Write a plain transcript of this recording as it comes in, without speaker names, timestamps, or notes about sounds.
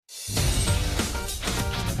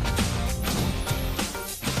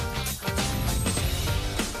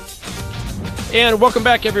And welcome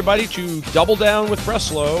back, everybody, to Double Down with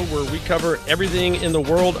Breslo, where we cover everything in the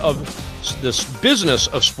world of this business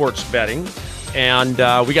of sports betting. And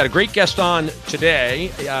we got a great guest on today.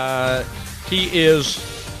 He is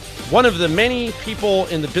one of the many people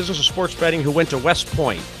in the business of sports betting who went to West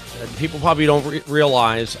Point. People probably don't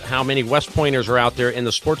realize how many West Pointers are out there in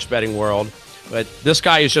the sports betting world, but this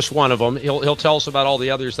guy is just one of them. He'll tell us about all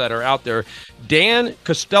the others that are out there. Dan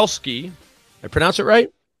Kustelski, I pronounce it right?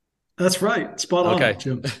 That's right. Spot on, okay.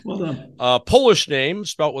 Jim. Well done. Polish name,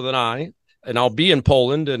 spelt with an I, and I'll be in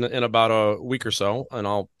Poland in about a week or so, and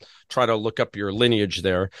I'll try to look up your lineage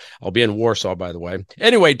there. I'll be in Warsaw, by the way.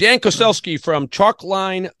 Anyway, Dan Kustelski from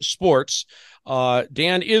Chalkline Sports.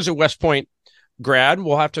 Dan is a West Point grad.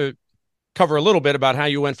 We'll have to cover a little bit about how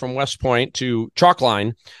you went from West Point to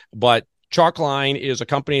Chalkline, but Chalkline is a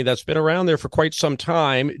company that's been around there for quite some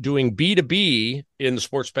time doing B2B in the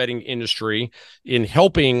sports betting industry, in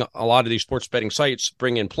helping a lot of these sports betting sites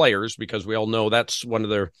bring in players, because we all know that's one of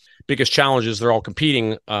their biggest challenges they're all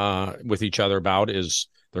competing with each other about is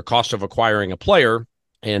their cost of acquiring a player.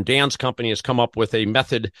 And Dan's company has come up with a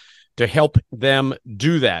method to help them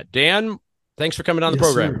do that. Dan, thanks for coming on the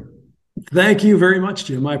program. Sir. Thank you very much,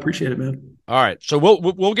 Jim. I appreciate it, man. All right. So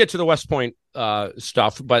we'll get to the West Point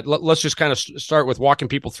stuff, but let's just kind of start with walking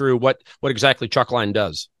people through what exactly Chalkline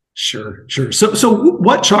does. Sure. So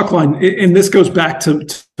what Chalkline, and this goes back to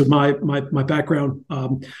my background.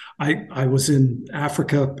 I was in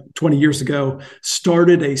Africa 20 years ago,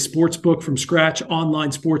 started a sports book from scratch,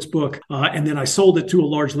 online sports book, and then I sold it to a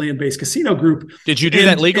large land-based casino group. Did you do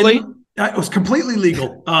that legally? It was completely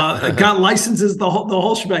legal. Got licenses, the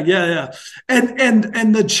whole shebang. Yeah.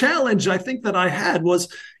 And the challenge I think that I had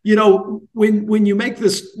was, when you make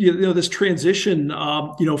this, this transition,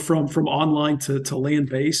 from online to land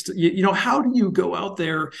based, how do you go out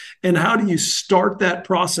there and how do you start that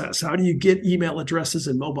process? How do you get email addresses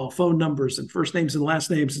and mobile phone numbers and first names and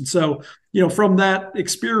last names? And so, from that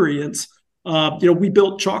experience, we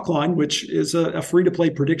built Chalkline, which is a free-to-play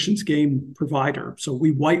predictions game provider. So we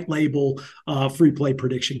white label free-play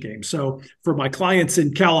prediction games. So for my clients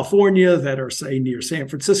in California that are, say, near San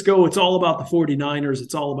Francisco, it's all about the 49ers.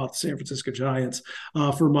 It's all about the San Francisco Giants.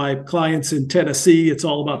 For my clients in Tennessee, it's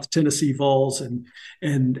all about the Tennessee Vols and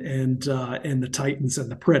the Titans and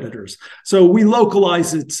the Predators. So we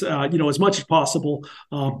localize it, as much as possible.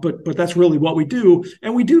 But that's really what we do,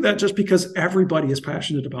 and we do that just because everybody is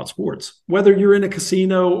passionate about sports. Whether you're in a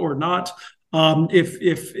casino or not,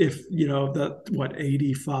 if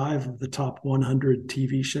 85 of the top 100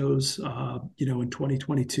 TV shows, in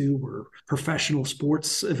 2022 were professional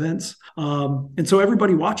sports events, and so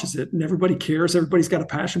everybody watches it and everybody cares. Everybody's got a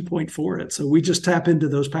passion point for it. So we just tap into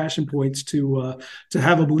those passion points to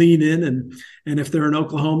have them lean in, and if they're in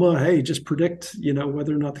Oklahoma, hey, just predict,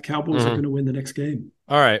 whether or not the Cowboys are going to win the next game.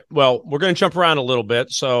 All right. Well, we're going to jump around a little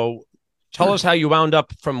bit. So tell us how you wound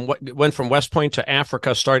up went from West Point to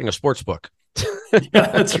Africa starting a sports book. Yeah,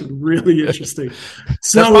 that's really interesting.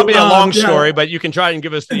 So that's probably a long story, but you can try and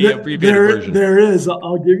give us the abbreviated version. There is.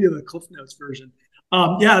 I'll give you the Cliff Notes version.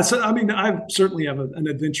 So I mean, I certainly have an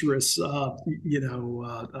adventurous, soul,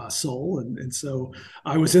 and so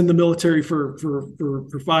I was in the military for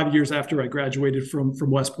 5 years after I graduated from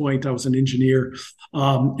West Point. I was an engineer,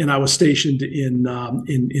 and I was stationed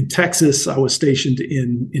in Texas. I was stationed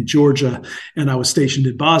in Georgia, and I was stationed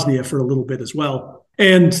in Bosnia for a little bit as well.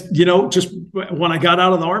 And, just when I got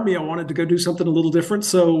out of the Army, I wanted to go do something a little different.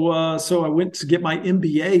 So I went to get my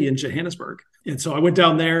MBA in Johannesburg. And so I went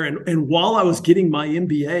down there, and while I was getting my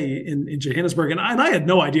MBA in Johannesburg, and I had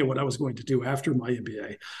no idea what I was going to do after my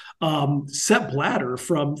MBA, Sepp Blatter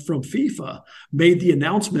from FIFA made the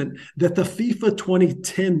announcement that the FIFA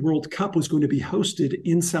 2010 World Cup was going to be hosted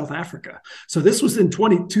in South Africa. So this was in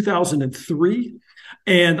 2003.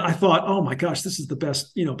 And I thought, oh my gosh, this is the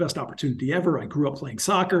best opportunity ever. I grew up playing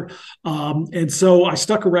soccer. And so I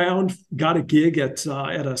stuck around, got a gig at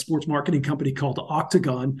a sports marketing company called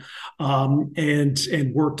Octagon,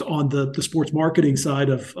 and worked on the sports marketing side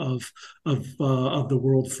of the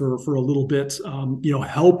world for a little bit,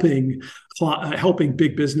 helping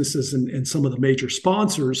big businesses and some of the major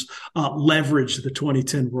sponsors leverage the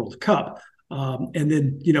 2010 World Cup. And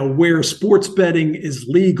then, where sports betting is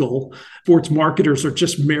legal, sports marketers are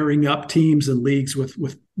just marrying up teams and leagues with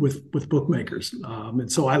bookmakers.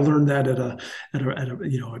 And so I learned that at a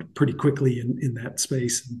pretty quickly in that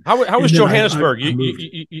space. How was Johannesburg?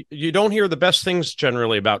 You don't hear the best things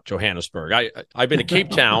generally about Johannesburg. I've been to Cape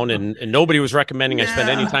Town and nobody was recommending I spend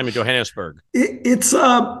any time in Johannesburg.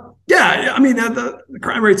 Yeah, I mean the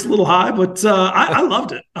crime rate's a little high, but I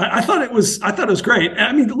loved it. I thought it was great.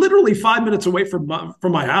 I mean, literally 5 minutes away from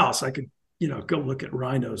my house, I could go look at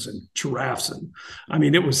rhinos and giraffes. And I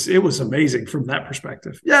mean, it was amazing from that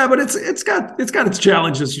perspective. Yeah, but it's got its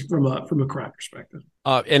challenges from a crowd perspective.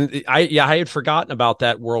 And I had forgotten about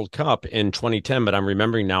that World Cup in 2010, but I'm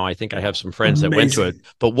remembering now. I think I have some friends that went to it.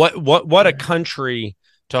 But what a country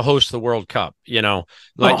to host the World Cup,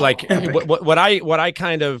 what I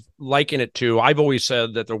kind of liken it to. I've always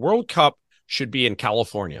said that the World Cup should be in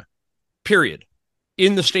California, period,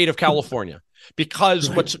 in the state of California, because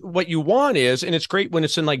what you want is, and it's great when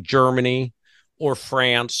it's in like Germany or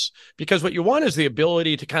France, because what you want is the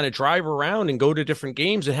ability to kind of drive around and go to different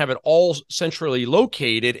games and have it all centrally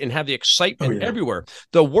located and have the excitement everywhere.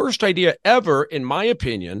 The worst idea ever, in my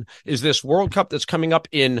opinion, is this World Cup that's coming up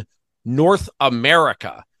in North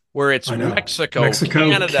America, where it's Mexico,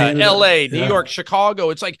 Canada, LA, New York, Chicago.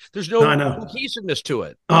 It's like there's no cohesiveness to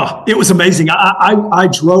it. It was amazing. I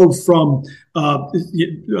drove from,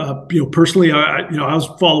 personally, I was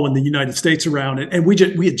following the United States around, and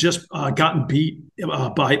we had just gotten beat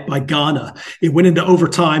by Ghana. It went into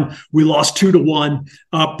overtime. We lost 2-1.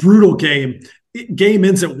 Brutal game. Game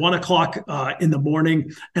ends at 1:00 in the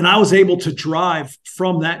morning, and I was able to drive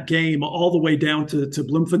from that game all the way down to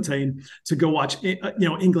Bloemfontein to go watch,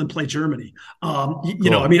 England play Germany.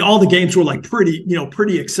 Cool. I mean, all the games were like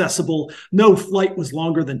pretty accessible. No flight was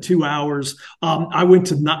longer than 2 hours. I went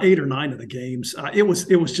to 8 or 9 of the games. It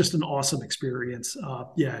was just an awesome experience.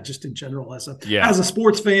 Just in general as a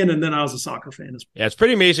sports fan, and then I was a soccer fan as well. Yeah, it's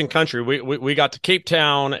pretty amazing country. We got to Cape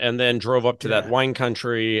Town and then drove up to that wine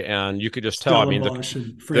country, and you could just tell. I mean,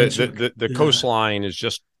 the coastline is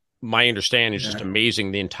just, my understanding is just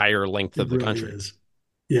amazing, the entire length of the country. Is.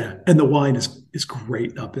 Yeah, and the wine is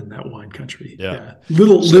great up in that wine country. Yeah.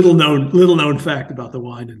 Little known fact about the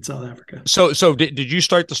wine in South Africa. So did you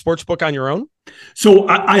start the sports book on your own? So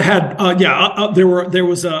I had there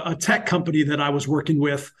was a tech company that I was working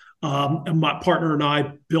with. And my partner and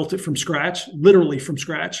I built it from scratch, literally from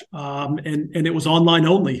scratch, and it was online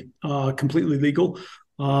only, completely legal.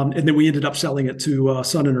 And then we ended up selling it to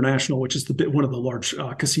Sun International, which is one of the large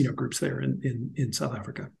casino groups there in South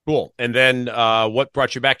Africa. Cool. And then what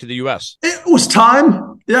brought you back to the U.S.? It was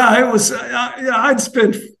time. Yeah, it was. I'd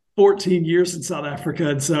spent 14 years in South Africa,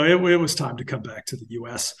 and so it was time to come back to the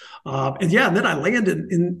U.S. And then I landed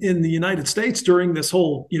in the United States during this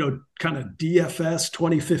whole, kind of DFS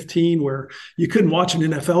 2015, where you couldn't watch an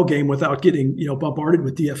NFL game without getting, bombarded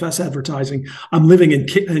with DFS advertising. I'm living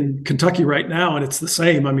in Kentucky right now, and it's the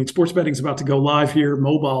same. I mean, sports betting is about to go live here,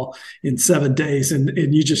 mobile, in 7 days, and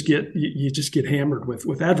you just get hammered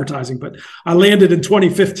with advertising. But I landed in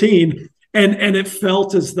 2015. And it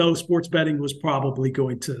felt as though sports betting was probably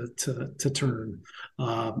going to turn.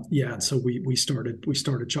 And so we started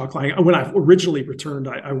Chalkline. When I originally returned,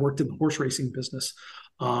 I worked in the horse racing business,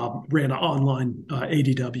 ran an online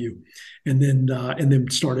ADW, and then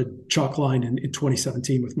started Chalkline in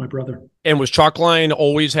 2017 with my brother. And was Chalkline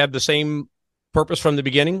always had the same purpose from the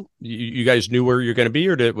beginning? You guys knew where you're going to be,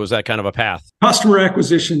 or was that kind of a path? Customer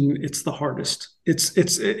acquisition, it's the hardest. It's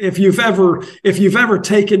if you've ever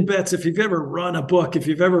taken bets, if you've ever run a book, if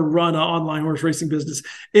you've ever run an online horse racing business,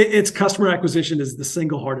 it's customer acquisition is the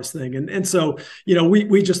single hardest thing. And so,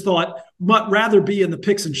 we just thought, much rather be in the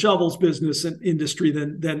picks and shovels business and industry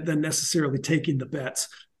than necessarily taking the bets.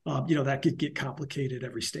 That could get complicated.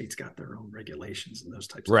 Every state's got their own regulations and those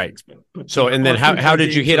types of things. But so, and then how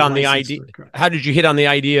did you hit on the idea? How did you hit on the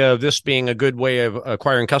idea of this being a good way of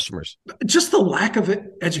acquiring customers? Just the lack of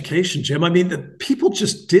education, Jim. I mean, the people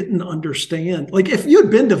just didn't understand. Like, if you had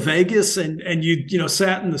been to Vegas and you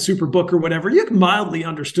sat in the Superbook or whatever, you mildly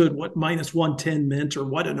understood what -110 meant or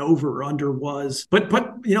what an over or under was. But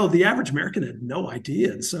the average American had no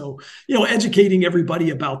idea. And so, educating everybody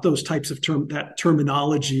about those types of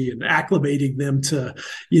terminology and acclimating them to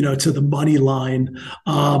the money line,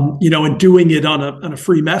 and doing it on a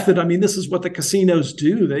free method. I mean, this is what the casinos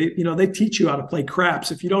do. They teach you how to play craps.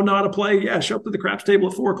 If you don't know how to play, show up to the craps table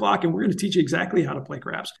at 4:00, and we're going to teach you exactly how to play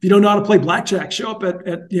craps. If you don't know how to play blackjack, show up at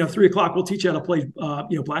 3:00. We'll teach you how to play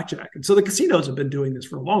blackjack. And so the casinos have been doing this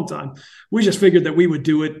for a long time. We just figured that we would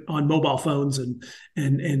do it on mobile phones and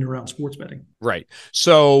around sports betting. Right.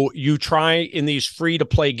 So you try in these free to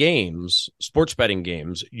play games, sports betting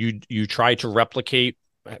games, you try to replicate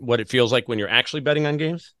what it feels like when you're actually betting on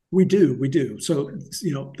games? We do. So,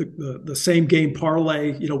 the same game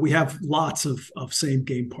parlay, we have lots of same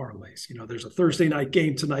game parlays. There's a Thursday night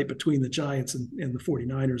game tonight between the Giants and the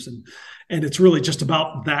 49ers. And it's really just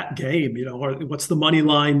about that game, what's the money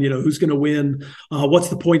line, who's going to win, what's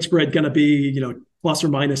the point spread going to be, plus or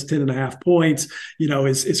minus 10.5 points,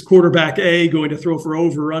 is quarterback A going to throw for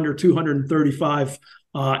over under 235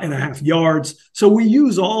 1.5 yards. So we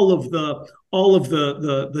use all of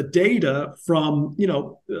the data from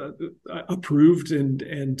approved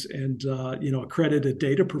and accredited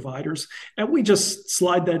data providers, and we just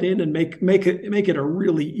slide that in and make it a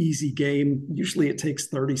really easy game. Usually it takes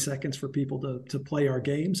 30 seconds for people to play our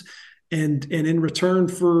games. And in return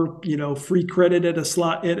for free credit at a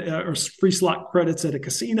slot or free slot credits at a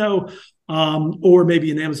casino, or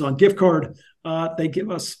maybe an Amazon gift card, they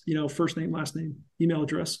give us first name, last name, email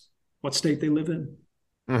address, what state they live in.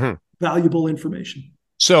 Mm-hmm. Valuable information.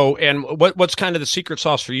 So, and what's kind of the secret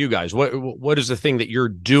sauce for you guys? What is the thing that you're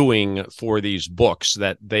doing for these books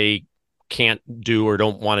that they can't do or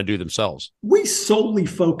don't want to do themselves? We solely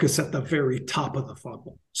focus at the very top of the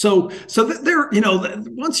funnel. So that there,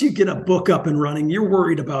 once you get a book up and running, you're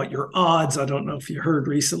worried about your odds. I don't know if you heard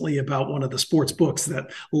recently about one of the sports books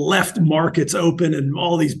that left markets open and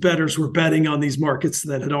all these bettors were betting on these markets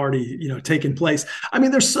that had already, taken place. I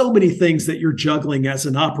mean, there's so many things that you're juggling as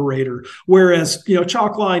an operator, whereas,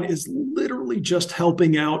 Chalkline is literally just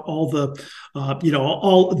helping out all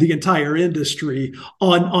the entire industry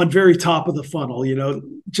on very top of the funnel,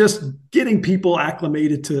 just getting people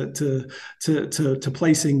acclimated to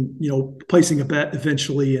placing a bet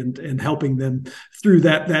eventually and helping them through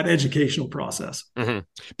that educational process. Mm-hmm.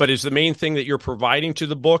 But is the main thing that you're providing to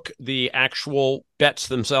the book the actual bets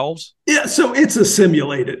themselves? Yeah, so it's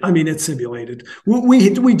simulated.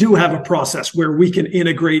 We do have a process where we can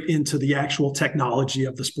integrate into the actual technology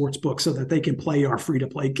of the sports book so that they can play our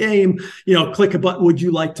free-to-play game. Click a button, would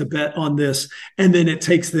you like to bet on this? And then it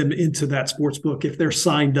takes them into that sports book. If they're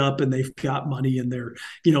signed up and they've got money in their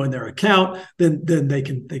account, then they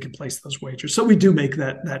can place those wagers. So we do make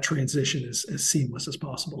that transition as seamless as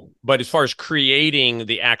possible. But as far as creating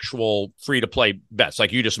the actual free-to-play bets,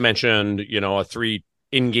 like you just mentioned, a 3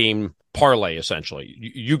 in-game parlay, essentially,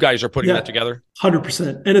 you guys are putting that together?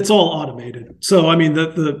 100%, and it's all automated. So I mean,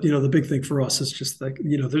 the big thing for us is just like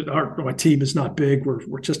our team is not big.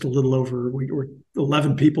 We're just a little over. We're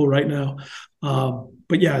 11 people right now.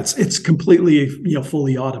 But yeah, it's completely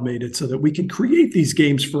fully automated so that we can create these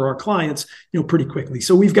games for our clients pretty quickly.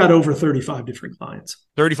 So we've got over 35 different clients.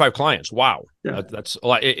 35 clients. Wow, yeah. That's a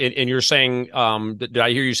lot. And you're saying, did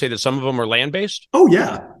I hear you say that some of them are land based? Oh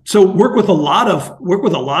yeah. So work with a lot of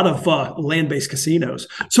land based casinos.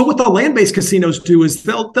 So what the land based casinos do is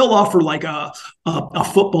they'll offer like a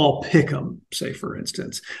football pick'em, say for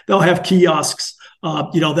instance. They'll have kiosks.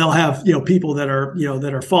 They'll have, people that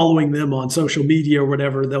are following them on social media or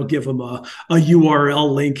whatever. They'll give them a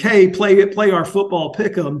URL link. Hey, play our football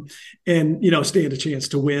pick'em and, stand a chance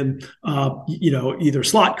to win, either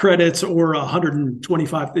slot credits or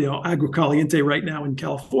 125, Agua Caliente right now in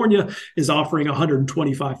California is offering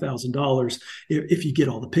 $125,000 if you get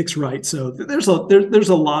all the picks right. So there's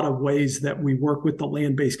a lot of ways that we work with the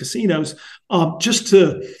land-based casinos, just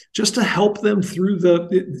to help them through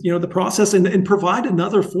the process and provide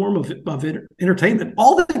another form of entertainment.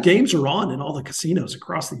 All the games are on in all the casinos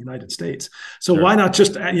across the United States. So Why not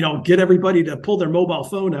just, get everybody to pull their mobile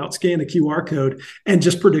phone out, scan a QR code, and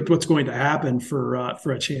just predict what's going to happen for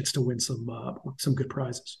a chance to win some good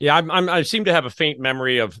prizes. Yeah, I seem to have a faint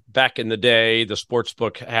memory of back in the day, the sports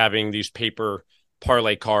book having these paper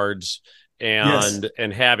parlay cards and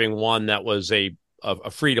having one that was a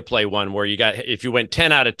free to play one where you got, if you went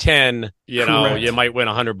 10 out of 10, Correct. You might win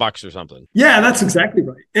 $100 or something. Yeah, that's exactly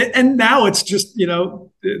right. And now it's just,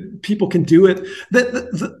 people can do it.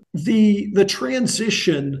 The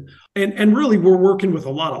transition, and really we're working with a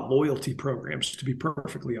lot of loyalty programs, to be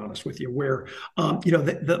perfectly honest with you, where,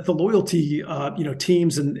 the loyalty,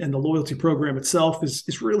 teams and the loyalty program itself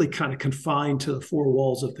is really kind of confined to the 4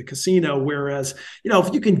 walls of the casino. Whereas,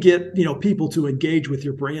 if you can get, people to engage with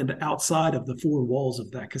your brand outside of the 4 walls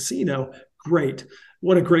of that casino, great.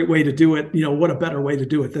 What a great way to do it. What a better way to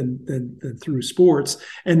do it than through sports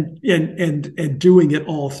and doing it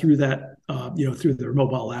all through that, through their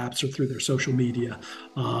mobile apps or through their social media.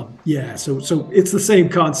 So it's the same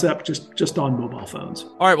concept, just on mobile phones.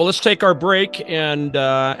 All right, well, let's take our break. And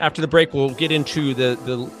after the break, we'll get into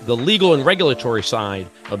the legal and regulatory side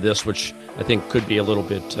of this, which I think could be a little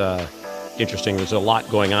bit interesting. There's a lot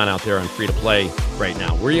going on out there on free to play right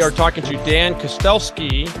now. We are talking to Dan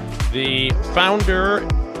Kustelski, the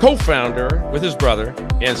co-founder with his brother,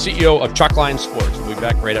 and CEO of Chalkline Sports. We'll be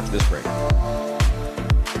back right after this break.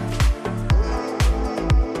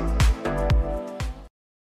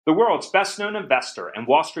 The world's best-known investor and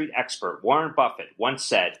Wall Street expert Warren Buffett once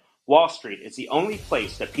said, "Wall Street is the only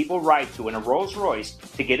place that people ride to in a Rolls-Royce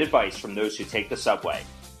to get advice from those who take the subway."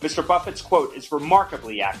 Mr. Buffett's quote is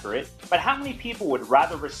remarkably accurate, but how many people would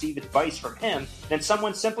rather receive advice from him than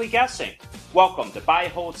someone simply guessing? Welcome to Buy,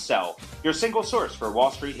 Hold, Sell, your single source for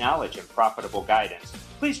Wall Street knowledge and profitable guidance.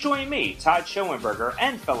 Please join me, Todd Schoenberger,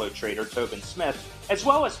 and fellow trader Tobin Smith, as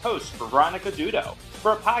well as host Veronica Dudo,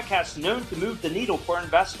 for a podcast known to move the needle for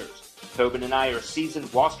investors. Tobin and I are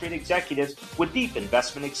seasoned Wall Street executives with deep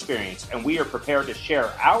investment experience, and we are prepared to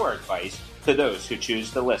share our advice to those who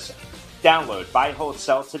choose to listen. Download Buy, Hold,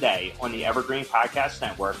 Sell today on the Evergreen Podcast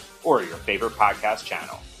Network or your favorite podcast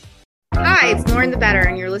channel. Hi, it's Lauren the Better,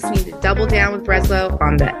 and you're listening to Double Down with Breslo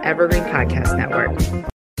on the Evergreen Podcast Network.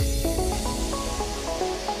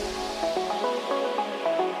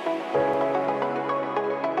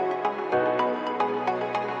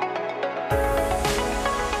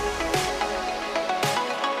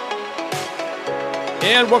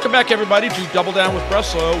 And welcome back, everybody, to Double Down with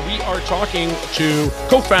Breslo. We are talking to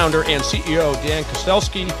co-founder and CEO Dan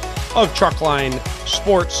Kustelski of Chalkline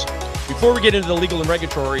Sports. Before we get into the legal and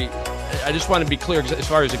regulatory, I just want to be clear as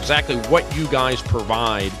far as exactly what you guys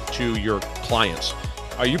provide to your clients.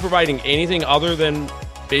 Are you providing anything other than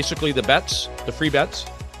basically the bets, the free bets?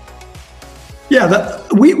 Yeah,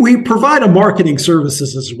 we provide a marketing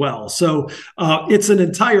services as well. So it's an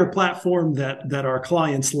entire platform that our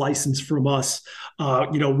clients license from us.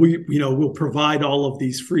 We'll provide all of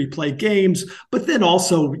these free play games, but then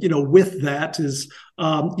also, with that is,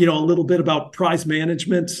 a little bit about prize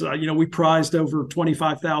management. We prized over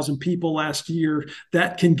 25,000 people last year.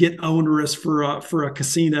 That can get onerous for a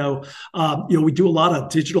casino. We do a lot of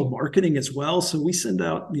digital marketing as well. So we send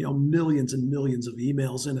out, millions and millions of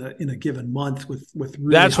emails in a given month with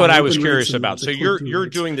really That's what I was open curious rates about. So you're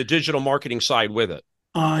doing the digital marketing side with it.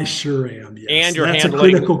 I sure am. Yes. And that's a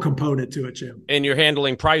critical component to it, Jim. And you're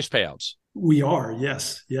handling prize payouts. We are.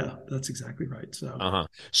 Yes. Yeah, that's exactly right.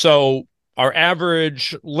 So our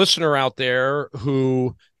average listener out there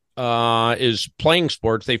who is playing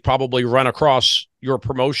sports, they've probably run across your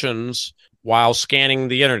promotions while scanning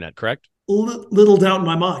the internet, correct? Little doubt in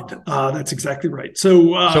my mind. That's exactly right.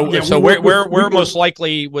 So where most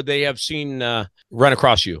likely would they have seen run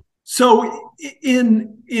across you? So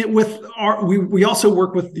we also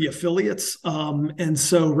work with the affiliates, and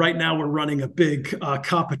so right now we're running a big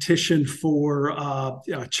competition for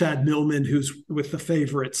Chad Millman, who's with the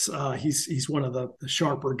favorites. He's one of the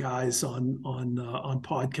sharper guys on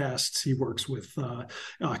podcasts. He works with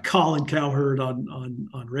Colin Cowherd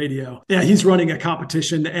on radio. Yeah, he's running a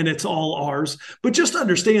competition, and it's all ours. But just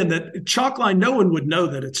understand that Chalkline, no one would know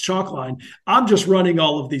that it's Chalkline. I'm just running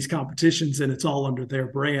all of these competitions, and it's all under their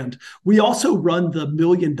brand. We also run the $1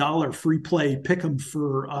 million free play pick'em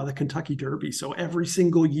for the Kentucky Derby. So every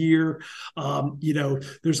single year,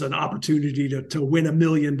 there's an opportunity to win $1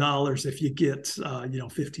 million if you get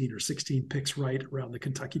 15 or 16 picks right around the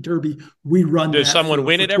Kentucky Derby. We run. Does someone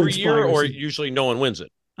win it every year, or usually no one wins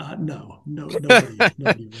it? No, nobody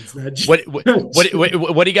wins that.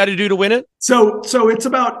 What do you got to do to win it? So it's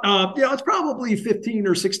about it's probably 15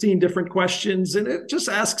 or 16 different questions, and it just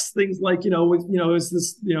asks things like is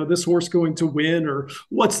this horse going to win, or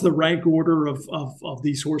what's the rank order of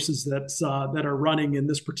these horses that are running in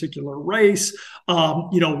this particular race?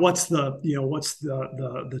 What's the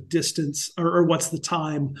distance, or what's the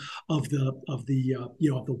time of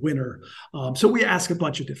the winner? So we ask a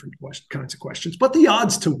bunch of different kinds of questions, but the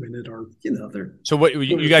odds to win it are, they're. So what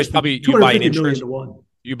you guys probably you buy an insurance?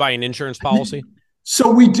 You buy an insurance policy?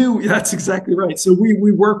 So we do. That's exactly right. So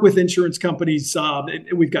we work with insurance companies. And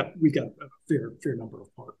we've got a fair number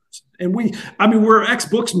of partners. And we're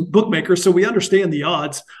bookmakers, so we understand the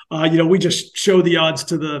odds. We just show the odds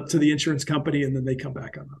to the insurance company, and then they come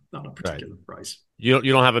back on a particular price. You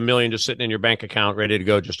don't have $1 million just sitting in your bank account ready to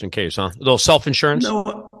go just in case, huh? A little self-insurance?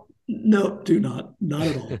 No, do not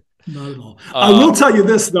at all. Not at all. I will tell you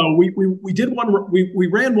this though. We did one. We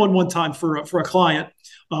ran one time for a client.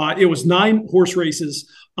 It was 9 horse races.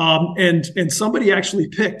 And somebody actually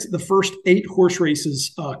picked the first 8 horse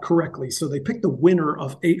races correctly. So they picked the winner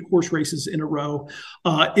of 8 horse races in a row.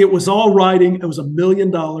 It was all riding. It was $1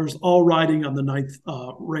 million all riding on the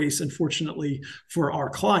 9th race. Unfortunately for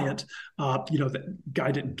our client, the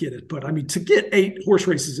guy didn't get it. But I mean, to get 8 horse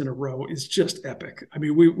races in a row is just epic. I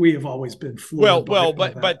mean, we have always been floored by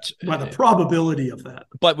the probability of that.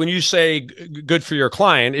 But when you say good for your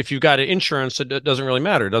client, if you've got an insurance, it doesn't really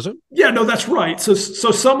matter, does it? Yeah, no, that's right. So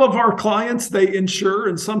some of our clients, they insure,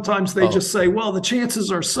 and sometimes they just say, well, the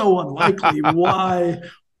chances are so unlikely.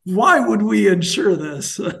 Why would we insure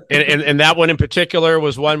this? and that one in particular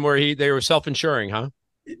was one where they were self-insuring, huh?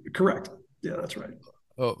 Correct. Yeah, that's right.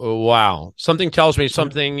 Oh, wow. Something tells me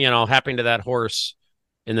something, happened to that horse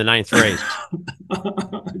in the 9th race.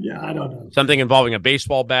 Yeah, I don't know. Something involving a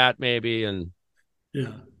baseball bat, maybe. And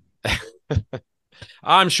yeah.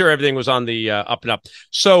 I'm sure everything was on the up and up.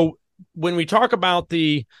 So when we talk about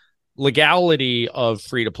the legality of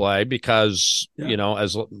free to play, because,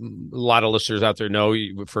 as a lot of listeners out there know,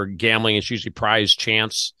 for gambling, it's usually prize,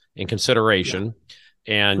 chance, and consideration.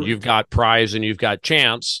 Yeah. And you've got prize and you've got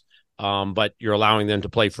chance, but you're allowing them to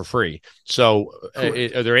play for free. So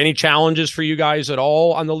are there any challenges for you guys at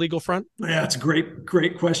all on the legal front? Yeah, it's a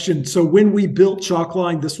great question. So when we built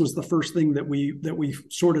Chalkline, this was the first thing that we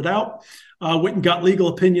sorted out. Went and got legal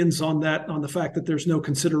opinions on that, on the fact that there's no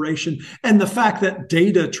consideration, and the fact that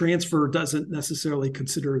data transfer doesn't necessarily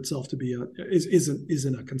consider itself to be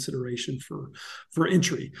isn't a consideration for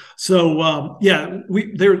entry. So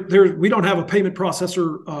we don't have a payment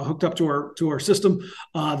processor hooked up to our system.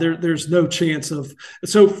 There's no chance of.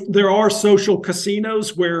 So there are social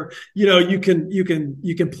casinos where you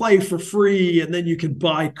can play for free and then you can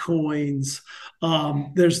buy coins. We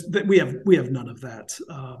have none of that.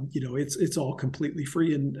 It's all completely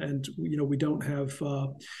free, and we don't have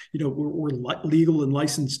we're legal and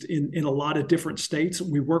licensed in a lot of different states.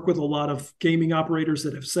 We work with a lot of gaming operators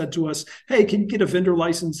that have said to us, "Hey, can you get a vendor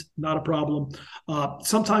license?" Not a problem.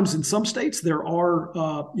 Sometimes in some states there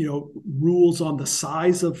are rules on the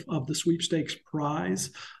size of the sweepstakes prize.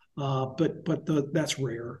 But that's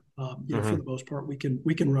rare. For the most part, we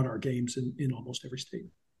can run our games in almost every state.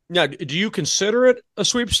 Now, do you consider it a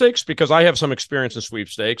sweepstakes? Because I have some experience in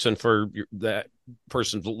sweepstakes, and for that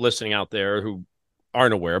person listening out there who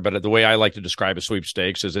aren't aware, but the way I like to describe a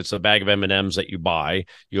sweepstakes is it's a bag of M&Ms that you buy.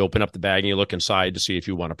 You open up the bag and you look inside to see if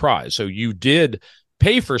you won a prize. So you did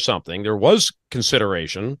pay for something. There was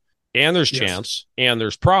consideration, and there's chance, and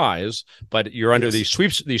there's prize, but you're under these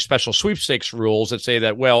special sweepstakes rules that say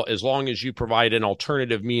that, well, as long as you provide an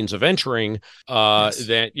alternative means of entering,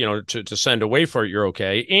 that, to send away for it, you're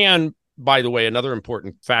okay. And by the way, another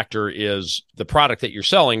important factor is the product that you're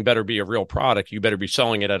selling better be a real product. You better be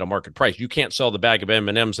selling it at a market price. You can't sell the bag of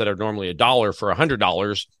M&Ms that are normally $1 for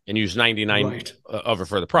 $100 and use 99 of it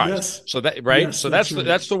for the price. Yes. So that, right. Yes, so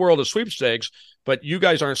that's the world of sweepstakes, but you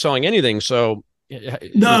guys aren't selling anything. So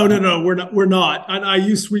No, we're not. And I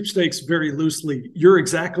use sweepstakes very loosely. You're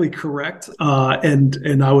exactly correct.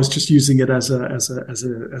 And I was just using it as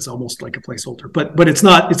almost like a placeholder, but it's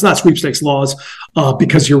not sweepstakes laws,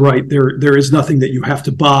 because you're right. There is nothing that you have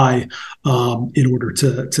to buy, in order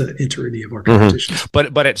to enter any of our competitions.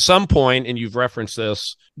 But at some point, and you've referenced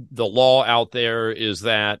this, the law out there is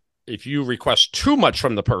that if you request too much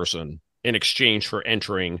from the person in exchange for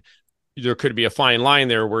entering, there could be a fine line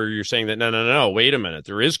there where you're saying that, no, wait a minute.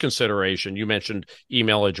 There is consideration. You mentioned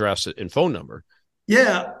email address and phone number.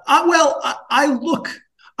 Yeah.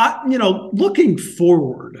 Looking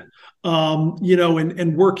forward,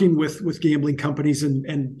 and working with gambling companies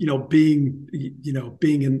and being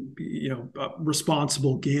in,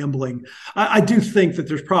 responsible gambling, I do think that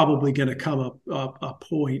there's probably going to come a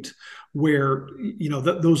point where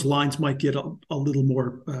those lines might get a little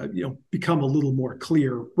more become a little more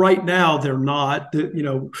clear. Right now they're not.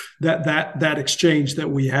 That exchange that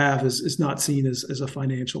we have is not seen as a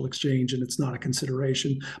financial exchange, and it's not a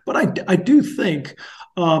consideration. But I do think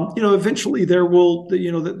eventually there will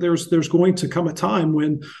there's going to come a time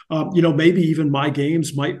when maybe even my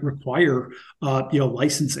games might require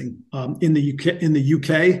licensing. In the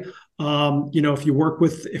UK, if you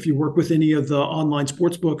work with any of the online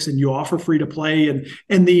sports books and you offer free to play,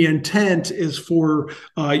 and the intent is for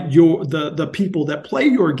the people that play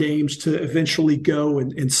your games to eventually go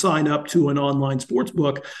and sign up to an online sports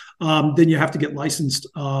book, then you have to get licensed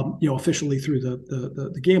officially through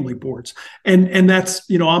the gambling boards, and that's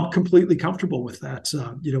I'm completely comfortable with that.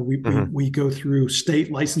 We go through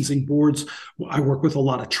state licensing boards. I work with a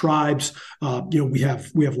lot of tribes. We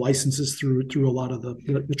have licenses through a lot of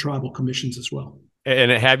the tribal commissions as well.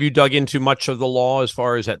 And have you dug into much of the law as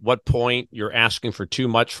far as at what point you're asking for too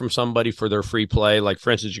much from somebody for their free play? Like,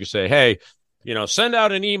 for instance, you could say, hey, send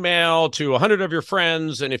out an email to 100 of your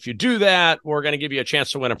friends, and if you do that, we're going to give you a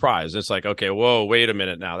chance to win a prize. It's like, okay, whoa, wait a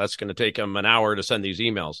minute now. That's going to take them an hour to send these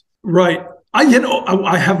emails. Right. I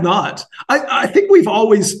have not. I think we've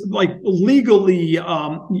always, like, legally,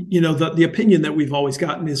 the opinion that we've always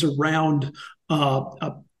gotten is around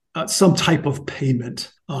some type of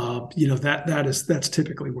payment. That's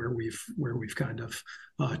typically where we've kind of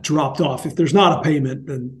dropped off. If there's not a payment,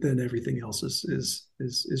 then everything else is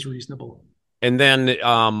reasonable. And then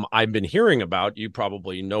I've been hearing about, you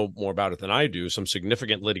probably know more about it than I do, some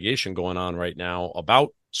significant litigation going on right now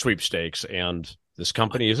about sweepstakes and this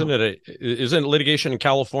company. Isn't it litigation in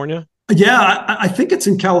California? Yeah, I think it's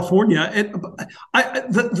in California. And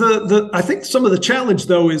I think some of the challenge,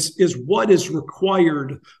 though, is what is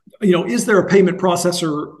required is there a payment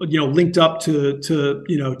processor, linked up to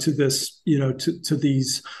this, to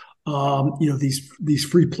these, these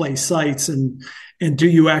free play sites, and do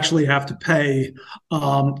you actually have to pay,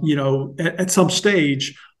 at some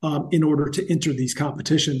stage, in order to enter these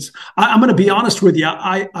competitions? I'm going to be honest with you.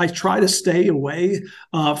 I try to stay away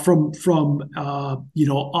from a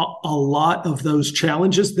lot of those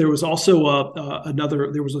challenges. There was also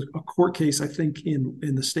there was a court case, I think,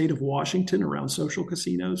 in the state of Washington around social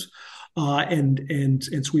casinos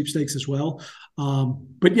and sweepstakes as well.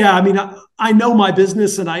 But yeah, I mean, I know my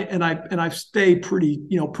business, and I stay pretty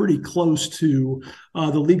close to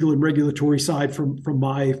the legal and regulatory side from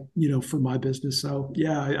my business. So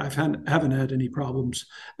yeah, I haven't had any problems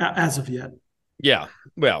as of yet. Yeah.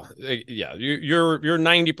 Well, yeah, you're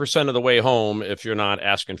 90% of the way home if you're not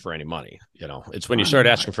asking for any money. It's when you start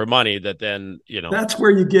asking for money that then, that's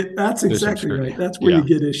where you get, that's exactly right. That's where you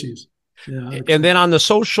get issues. Yeah. And then on the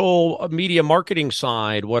social media marketing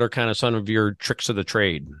side, what are kind of some of your tricks of the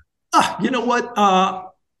trade? You know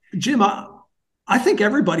what, Jim, I think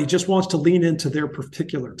everybody just wants to lean into their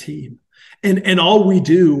particular team. And all we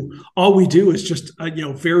do is just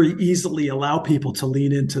very easily allow people to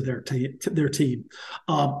lean into their team.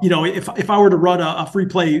 If I were to run a free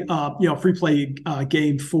play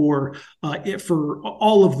game for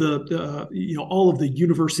all of the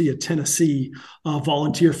University of Tennessee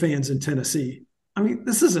volunteer fans in Tennessee, I mean,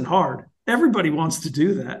 this isn't hard. Everybody wants to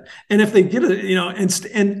do that. And if they get it,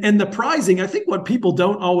 and the prizing, I think what people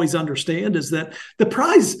don't always understand is that the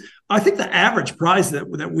prize, I think the average prize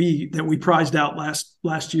that we prized out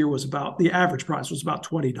last year was the average prize was about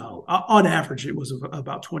 $20. On average, it was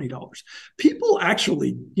about $20. People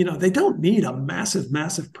actually, they don't need a massive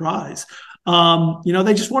prize.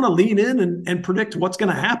 They just want to lean in and predict what's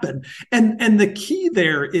going to happen. And the key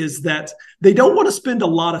there is that they don't want to spend a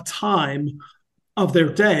lot of time of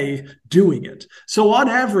their day doing it. So on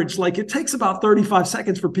average, it takes about 35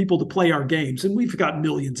 seconds for people to play our games. And we've got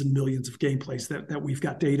millions and millions of gameplays that we've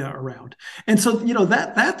got data around. And so,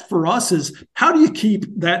 that for us is, how do you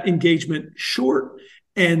keep that engagement short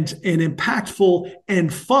and impactful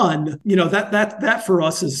and fun? That for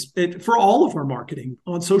us is it, for all of our marketing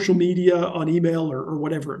on social media, on email, or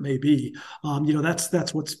whatever it may be.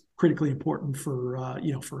 That's what's critically important for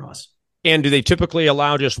us. And do they typically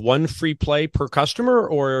allow just one free play per customer,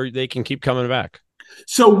 or they can keep coming back?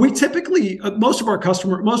 So we typically, most of our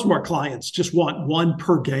clients just want one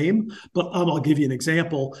per game. But I'll give you an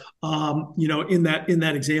example. In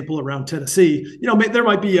that example around Tennessee, there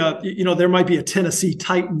might be a Tennessee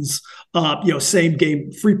Titans, same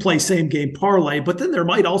game free play, same game parlay. But then there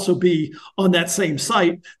might also be, on that same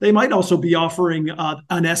site, they might also be offering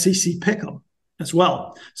an SEC pick'em as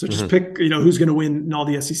well. So just pick, who's going to win in all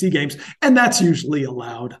the SEC games. And that's usually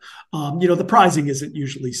allowed. The prizing isn't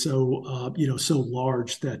usually so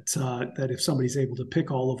large that if somebody's able to pick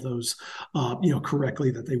all of those, correctly,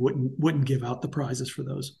 that they wouldn't give out the prizes for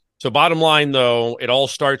those. So bottom line, though, it all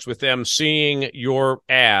starts with them seeing your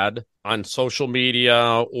ad on social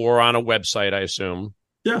media or on a website, I assume.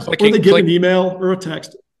 Yeah. Or they get an email or a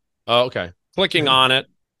text. Oh, okay. Clicking on it,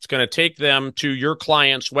 it's going to take them to your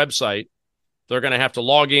client's website. They're going to have to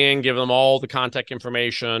log in, give them all the contact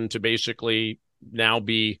information to basically now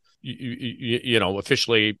be,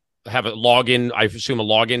 officially have a login, I assume a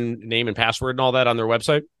login name and password and all that on their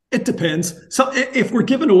website? It depends. So if we're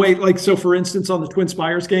giving away, for instance, on the Twin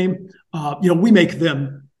Spires game, we make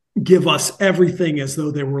them give us everything as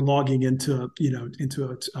though they were logging into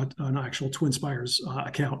an actual Twin Spires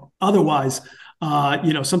account. Otherwise,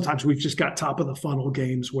 sometimes we've just got top of the funnel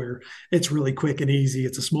games where it's really quick and easy.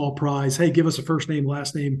 It's a small prize. Hey, give us a first name,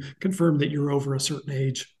 last name, confirm that you're over a certain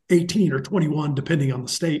age, 18 or 21, depending on the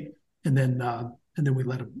state. And then we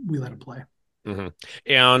let them play. Mm-hmm.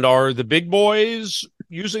 And are the big boys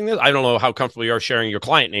using this? I don't know how comfortable you are sharing your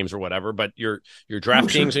client names or whatever, but your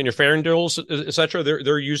DraftKings and your FanDuels, et cetera,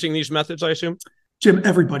 they're using these methods, I assume? Jim,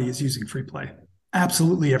 everybody is using free play.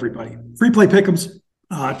 Absolutely everybody. Free play pick'ems,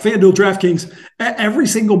 FanDuel, DraftKings, every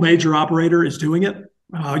single major operator is doing it.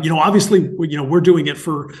 Obviously, we're doing it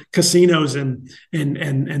for casinos and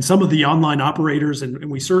some of the online operators,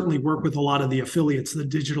 and we certainly work with a lot of the affiliates, the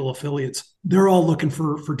digital affiliates. They're all looking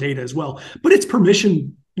for data as well. But it's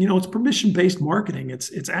permission, it's permission-based marketing.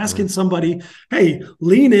 It's asking somebody, hey,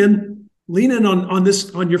 lean in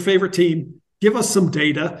on your favorite team, give us some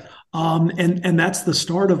data. And that's the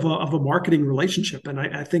start of a marketing relationship. And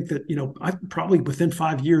I think that, probably within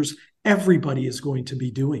 5 years, everybody is going to be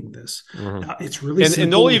doing this. Mm-hmm. It's really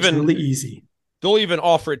simple. And it's really easy. They'll even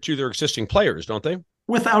offer it to their existing players, don't they?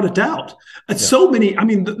 Without a doubt. So many, I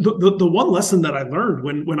mean, the one lesson that I learned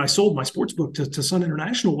when I sold my sports book to Sun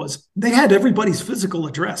International was they had everybody's physical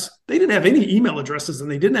address. They didn't have any email addresses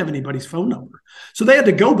and they didn't have anybody's phone number. So they had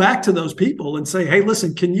to go back to those people and say, hey,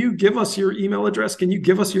 listen, can you give us your email address? Can you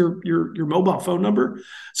give us your mobile phone number?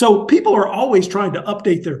 So people are always trying to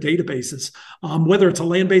update their databases, whether it's a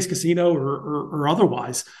land-based casino or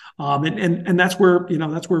otherwise. And that's where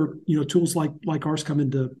tools like ours come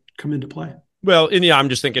into play. Well, and I'm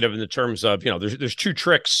just thinking of in the terms of, there's two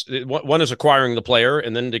tricks. One is acquiring the player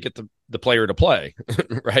and then to get the player to play,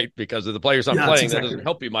 right? Because if the player's not playing, that doesn't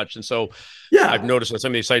help you much. And so I've noticed on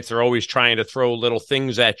some of these sites, they're always trying to throw little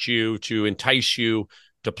things at you to entice you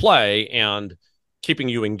to play and keeping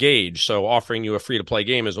you engaged. So offering you a free to play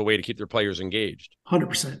game is a way to keep their players engaged.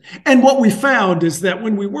 100%. And what we found is that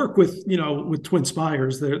when we work with Twin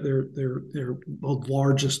Spires, they're the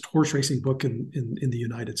largest horse racing book in the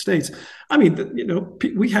United States. I mean,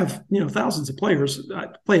 we have, thousands of players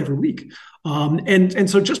play every week. And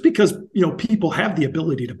so just because, people have the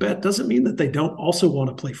ability to bet doesn't mean that they don't also want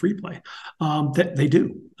to play free play. That they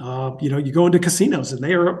do. You go into casinos and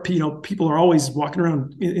they are, people are always walking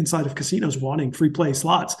around inside of casinos wanting free play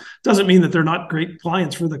slots. Doesn't mean that they're not great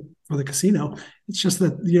clients for the casino. It's just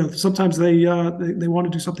that, sometimes they want to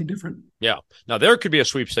do something different. Yeah. Now there could be a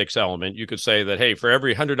sweepstakes element. You could say that, hey, for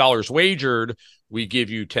every $100 wagered, we give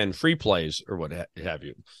you 10 free plays or what have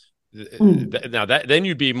you. Now then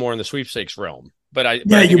you'd be more in the sweepstakes realm, but I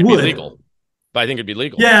think it'd be legal. But I think it'd be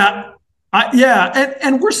legal. Yeah.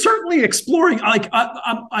 And we're certainly exploring. Like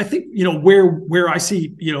I think where I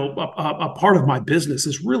see a part of my business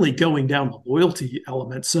is really going down the loyalty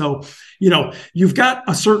element. So you've got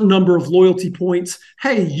a certain number of loyalty points.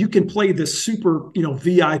 Hey, you can play this super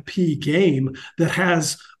VIP game that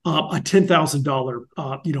has a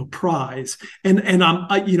 $10,000 prize, and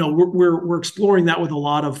we're exploring that with a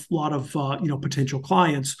lot of potential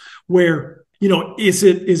clients where. Is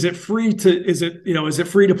it free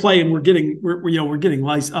to play? And we're getting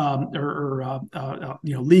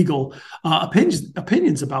legal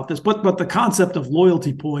opinions about this, but the concept of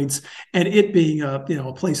loyalty points and it being a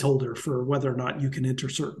placeholder for whether or not you can enter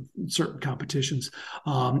certain competitions.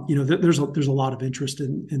 There's a lot of interest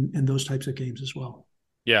in those types of games as well.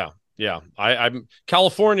 Yeah. Yeah. I'm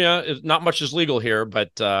California is not much is legal here,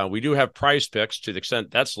 but we do have Prize Picks to the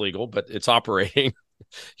extent that's legal, but it's operating.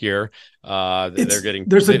 Here,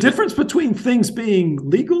 there's a difference between things being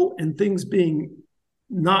legal and things being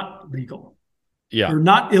not legal, or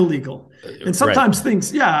not illegal. And sometimes things,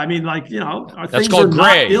 things are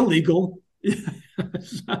gray. Not illegal.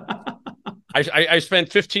 I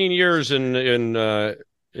spent 15 years in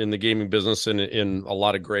the gaming business and in a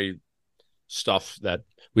lot of gray stuff that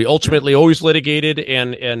we ultimately always litigated,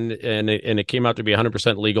 and it came out to be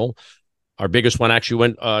 100% legal. Our biggest one actually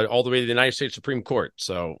went all the way to the United States Supreme Court.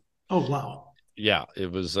 So, oh, wow. Yeah,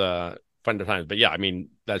 it was fun times. But yeah, I mean,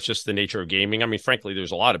 that's just the nature of gaming. I mean, frankly,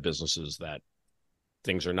 there's a lot of businesses that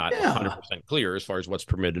things are not 100% clear as far as what's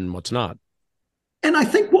permitted and what's not. And I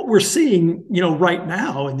think what we're seeing, right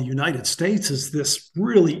now in the United States is this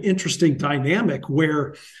really interesting dynamic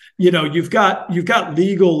where, you've got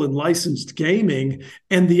legal and licensed gaming,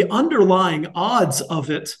 and the underlying odds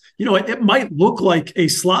of it, it might look like a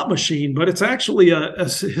slot machine, but it's actually a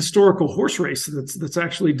historical horse race that's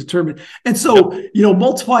actually determined. And so,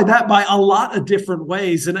 multiply that by a lot of different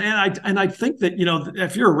ways. And I think that,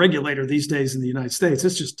 if you're a regulator these days in the United States,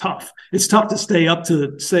 it's just tough. It's tough to stay up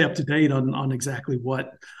to date on exactly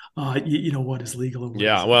what what is legal and what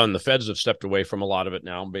isn't. Well, and the feds have stepped away from a lot of it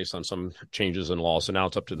now based on some changes in law. So now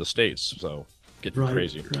it's up to the states. So getting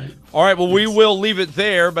crazy. Right. All right. Well, we will leave it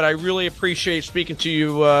there, but I really appreciate speaking to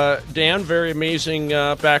you, Dan. Very amazing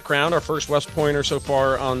background. Our first West Pointer so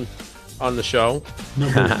far on the show.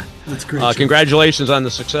 That's great. Congratulations on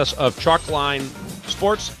the success of Chalkline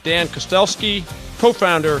Sports. Dan Kustelski,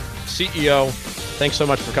 co-founder, CEO. Thanks so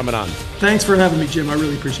much for coming on. Thanks for having me, Jim. I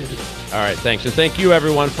really appreciate it. All right, thanks. And thank you,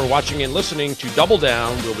 everyone, for watching and listening to Double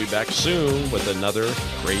Down. We'll be back soon with another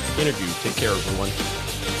great interview. Take care, everyone.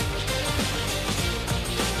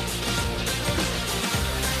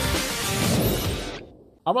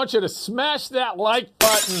 I want you to smash that like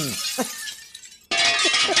button.